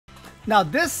Now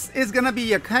this is gonna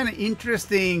be a kind of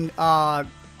interesting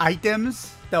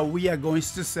items that we are going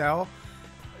to sell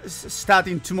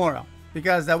starting tomorrow,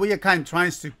 because we are kind of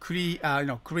trying to clear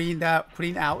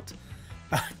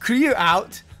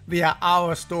out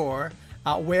our store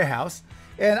warehouse.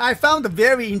 And I found a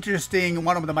very interesting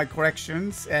one of my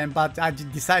collections, but I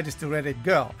decided to let it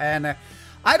go. And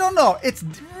I don't know, it's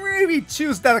really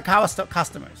choose the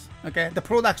customers. Okay, the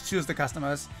products choose the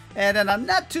customers, and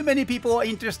not too many people are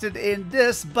interested in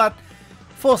this. But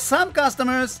for some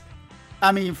customers,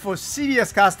 I mean, for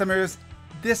serious customers,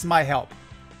 this might help.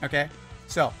 Okay,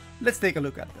 so let's take a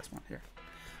look at this one here.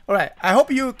 All right, I hope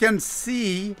you can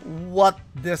see what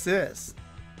this is.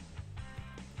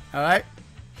 All right.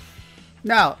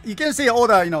 Now you can see all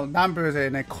the numbers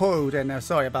and code, and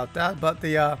sorry about that, but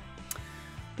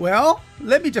well,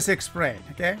 let me just explain.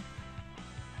 Okay,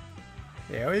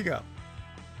 here we go.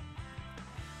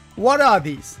 What are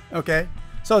these? Okay,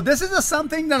 so this is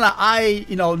something that I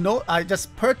I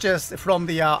just purchased from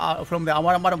the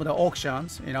one of the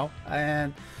auctions,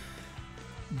 and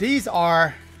these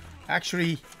are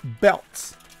actually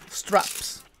belts,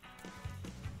 straps.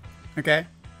 Okay.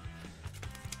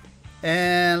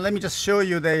 And let me just show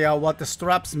you the what the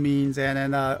straps means,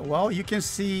 and well, you can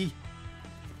see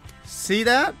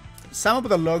that some of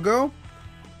the logo.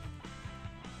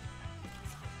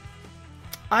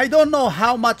 I don't know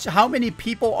how many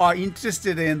people are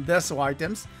interested in this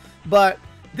items, but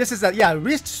this is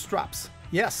wrist straps.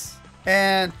 Yes,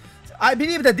 and I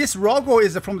believe that this logo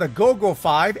is from the GoGo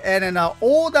 5, and then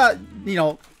all the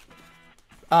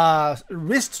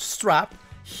wrist strap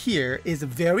here is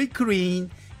very clean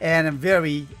and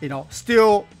very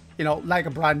still like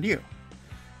a brand new.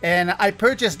 And I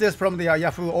purchased this from the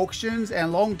Yahoo auctions and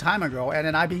a long time ago, and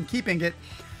then I've been keeping it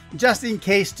just in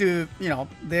case to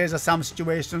there's some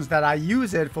situations that I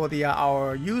use it for the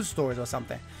our used stores or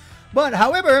something. But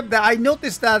however, I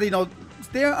noticed that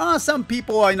there are some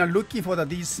people looking for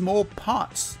these small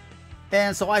parts,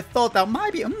 and so I thought that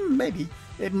maybe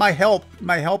it might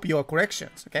help your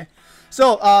collections. Okay,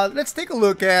 so let's take a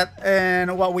look at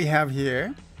what we have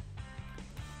here.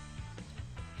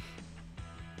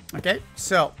 Okay,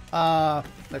 so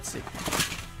let's see.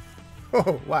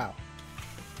 Oh wow!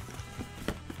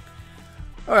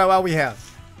 All right, what we have?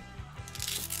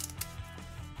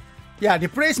 Yeah,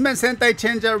 replacement Sentai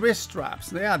changer wrist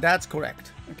straps. Yeah, that's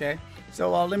correct. Okay,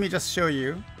 so let me just show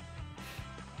you.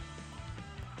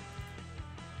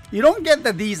 You don't get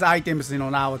these items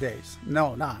nowadays.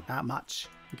 No, not much.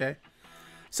 Okay,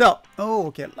 so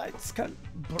okay, lights kind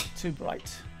of too bright.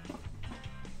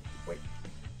 Wait.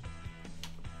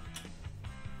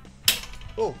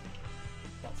 Oh,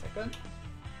 1 second.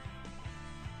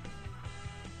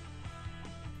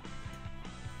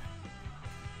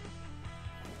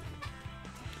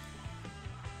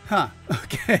 Huh,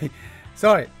 okay,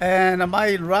 sorry. And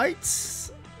my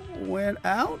lights went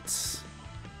out.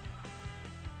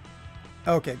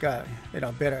 Okay, got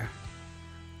it. Better.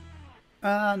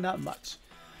 Not much.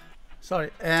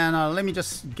 Sorry, and let me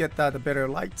just get the better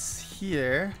lights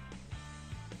here.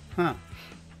 Huh,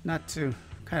 not too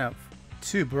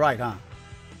too bright, huh?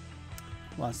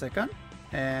 1 second,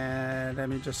 and let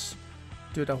me just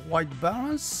do the white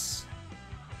balance.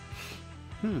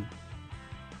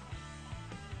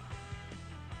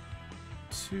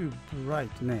 Too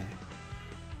bright ね。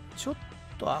ちょっ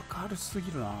と明るすぎ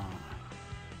るな。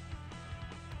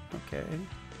Okay.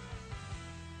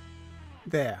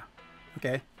 There.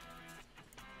 Okay.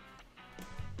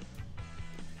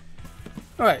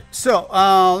 All right, so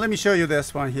let me show you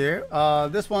this one here.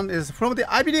 This one is from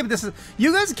I believe this is,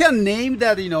 you guys can name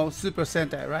that, Super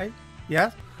Sentai, right?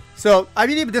 Yeah. So I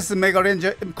believe this is Mega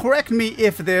Ranger. Correct me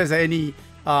if there's any,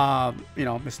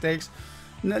 mistakes.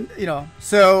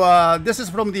 So this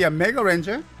is from the Mega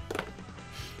Ranger.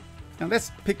 Now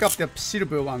let's pick up the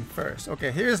silver one first. Okay,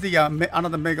 here's the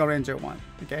another Mega Ranger one.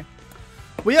 Okay.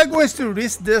 We are going to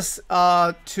list this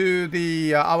to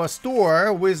the our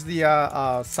store with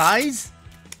the size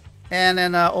and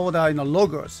then all the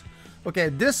logos. Okay,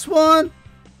 this one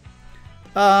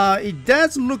it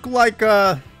does look like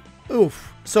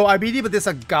oof. So I believe this is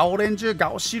a Gao Ranger,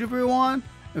 Gao Silver one.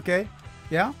 Okay,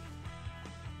 yeah.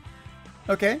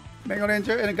 Okay, Mega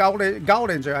Ranger and Gao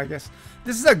Ranger, I guess.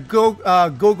 This is a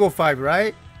GoGo 5,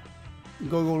 right?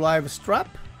 GoGo Live strap.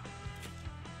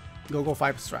 GoGo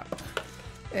 5 strap.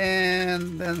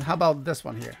 And then how about this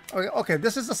one here? Okay,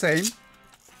 this is the same.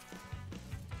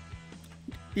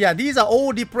 Yeah, these are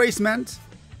all replacements,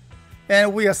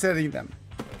 and we are selling them.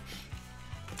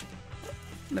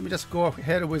 Let me just go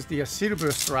ahead with the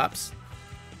silver straps.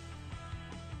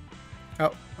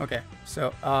 Oh, okay.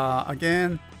 So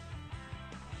again,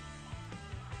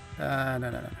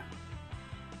 No.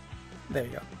 There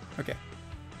you go. Okay.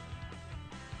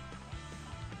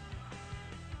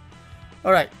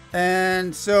 All right,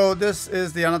 and so this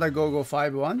is the another GoGo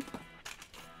 5 one.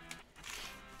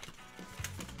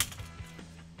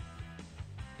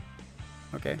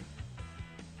 Okay.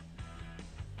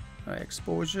 All right,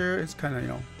 exposure is kind of, you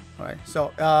know. All right,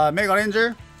 so Mega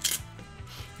Ranger.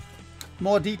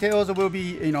 More details will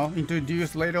be, you know,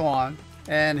 introduced later on.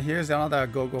 And here's another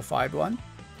GoGo 5 one.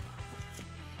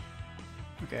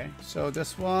 Okay, so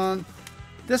this one,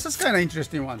 this is kind of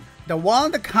interesting one. The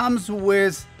one that comes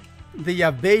with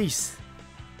the base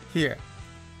here.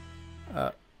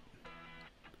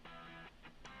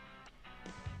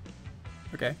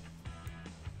 Okay.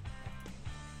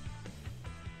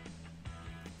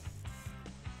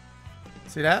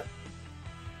 See that?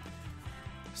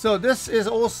 So this is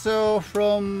also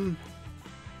from,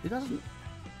 it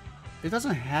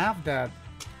doesn't have that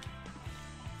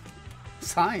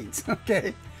signs.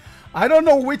 Okay, I don't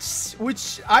know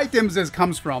which items this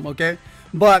comes from. Okay,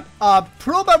 but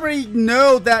probably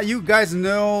know that you guys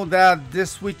know that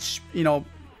this which, you know,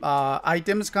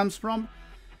 items comes from.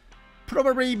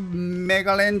 Probably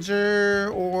Mega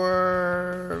Ranger,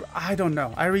 or I don't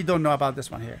know. I really don't know about this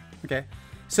one here. Okay,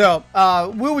 so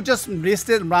we will just list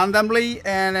it randomly,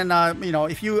 and then you know,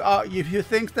 if you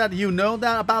think that you know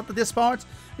that about this part,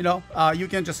 you know, you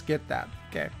can just get that.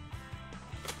 Okay.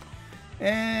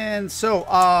 And so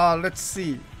let's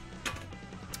see.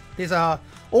 These are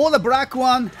all the black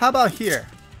one. How about here?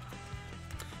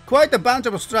 Quite a bunch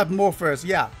of strap morphers.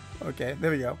 Yeah. Okay, there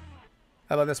we go.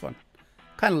 How about this one?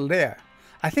 Kind of rare.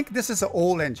 I think this is an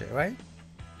old Ranger, right?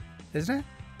 Isn't it?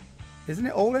 Isn't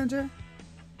it old Ranger?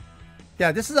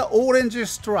 Yeah, this is an old Ranger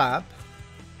strap.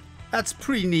 That's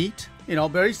pretty neat. You know,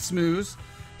 very smooth.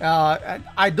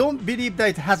 I don't believe that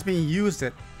it has been used.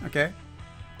 Okay.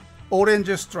 Old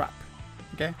Ranger strap.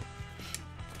 Okay.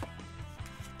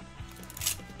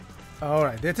 All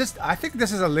right. I think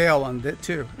this is a rare one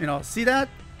too. You know, see that?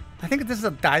 I think this is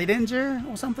a dyed Ranger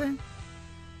or something.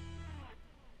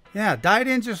 Yeah, dyed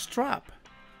Ranger strap.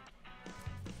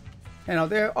 You know,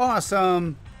 there are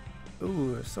some.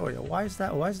 Ooh, sorry. Why is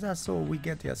that? Why is that so? We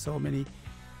get here so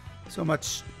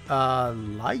much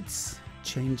lights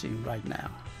changing right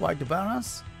now. White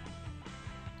balance.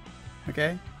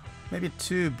 Okay, maybe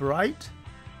too bright.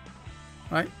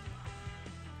 Right.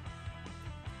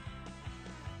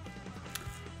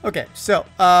 Okay, so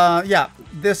yeah,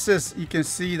 this is, you can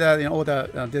see that in all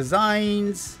the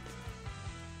designs,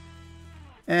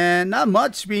 and not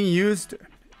much being used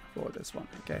for this one.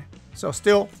 Okay, so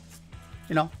still,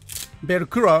 you know,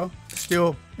 Velcro,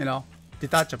 still, you know,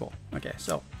 detachable. Okay,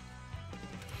 so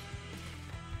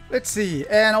let's see,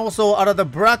 and also out of the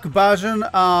black version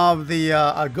of the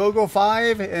GoGo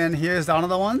 5, and here's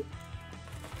another one.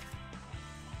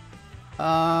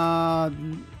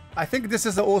 I think this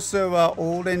is also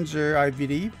old Ranger, I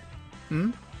believe.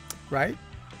 Right?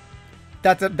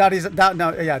 That is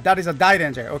a dyed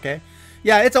Ranger. Okay.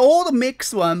 Yeah, it's an old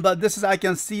mixed one, but this is, I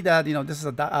can see that, you know, this is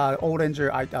a old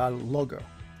Ranger logo.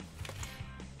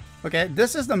 Okay,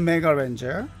 this is the Mega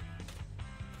Ranger.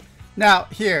 Now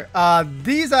here,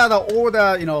 these are the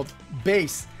older, you know,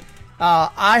 base.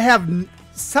 I have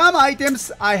some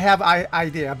items I have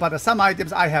idea, but some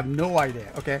items I have no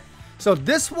idea. Okay. So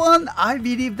this one, I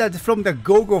believe that from the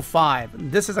GoGo 5.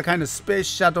 This is a kind of space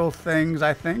shuttle things,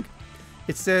 I think.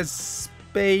 It says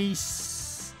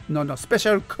space, no,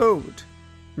 special code.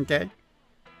 Okay.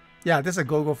 Yeah, this is a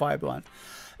GoGo 5 one.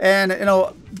 And, you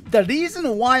know, the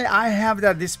reason why I have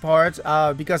this part,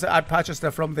 because I purchased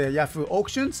it from the Yahoo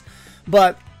auctions.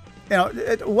 But, you know,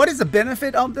 what is the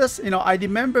benefit of this? You know, I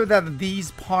remember that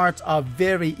these parts are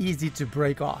very easy to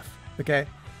break off. Okay.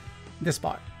 This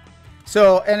part.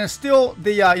 So, and it's still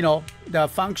the, you know, the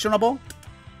functionable,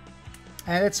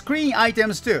 and it's clean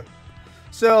items too.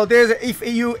 So there's,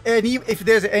 if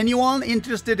there's anyone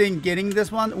interested in getting this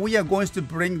one, we are going to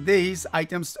bring these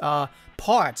items,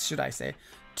 parts, should I say,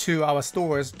 to our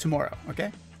stores tomorrow.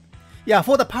 Okay. Yeah,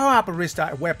 for the power up wrist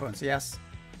weapons. Yes.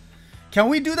 Can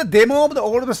we do the demo of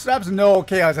all of the straps? No,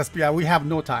 okay, SSP, we have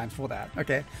no time for that.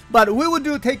 Okay. But we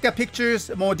will take the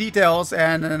pictures, more details,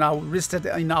 and I'll list it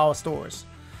in our stores.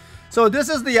 So this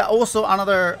is the also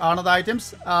another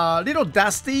items, little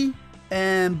dusty,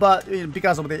 and but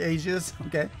because of the ages,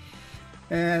 okay.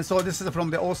 And so this is from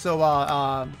the also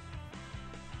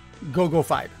GoGo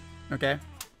 5, okay.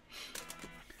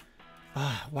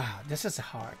 Wow, this is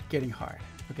hard, getting hard,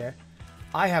 okay.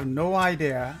 I have no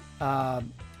idea.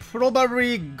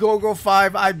 Probably GoGo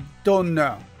 5, I don't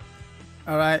know.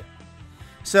 All right.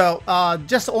 So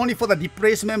just only for the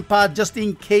replacement part, just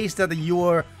in case that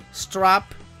your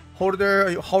strap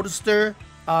holster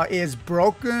is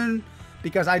broken,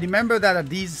 because I remember that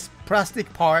these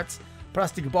plastic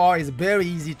bar is very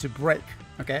easy to break.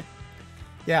 Okay,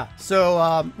 yeah.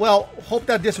 So well, hope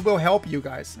that this will help you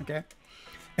guys. Okay,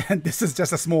 and this is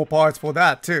just a small parts for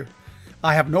that too.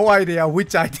 I have no idea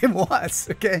which item was.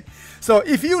 Okay, so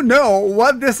if you know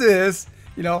what this is,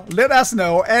 you know, let us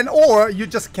know, and or you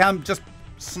just can just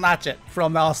snatch it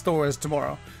from our stores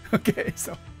tomorrow. Okay,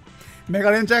 so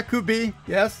Mega Ranger could be,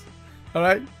 yes. All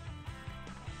right.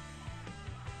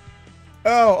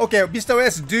 Oh, okay, Mr.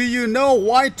 S, do you know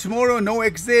why tomorrow no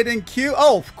exiting queue?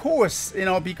 Oh, of course, you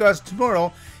know, because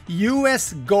tomorrow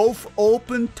US Golf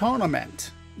Open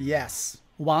Tournament. Yes,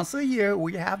 once a year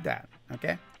we have that.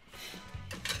 Okay.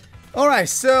 All right,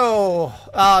 so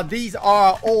these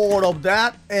are all of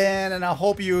that, and I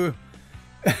hope you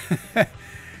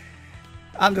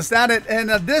understand it. And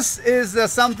this is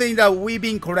something that we've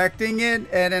been collecting it,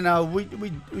 and then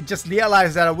we just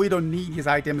realized that we don't need these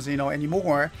items, you know,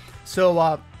 anymore.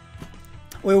 So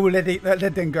we will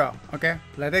let them go. Okay,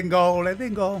 let them go.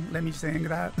 Let me sing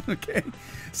that. Okay,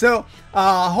 so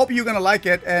I hope you're gonna like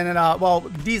it. And well,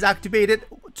 these activated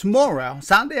tomorrow,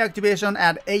 Sunday activation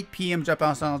at 8 p.m.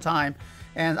 Japan Standard Time.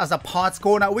 And as a parts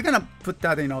corner, we're gonna put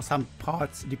that, you know, some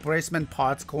parts, replacement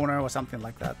parts corner or something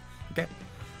like that. Okay,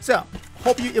 so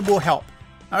hope it will help.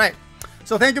 All right,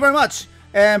 so thank you very much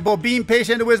and for being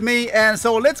patient with me. And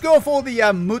so let's go for the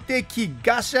Muteki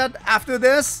Gashat after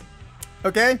this.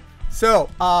 Okay, so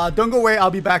don't go away, I'll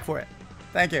be back for it.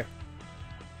 Thank you.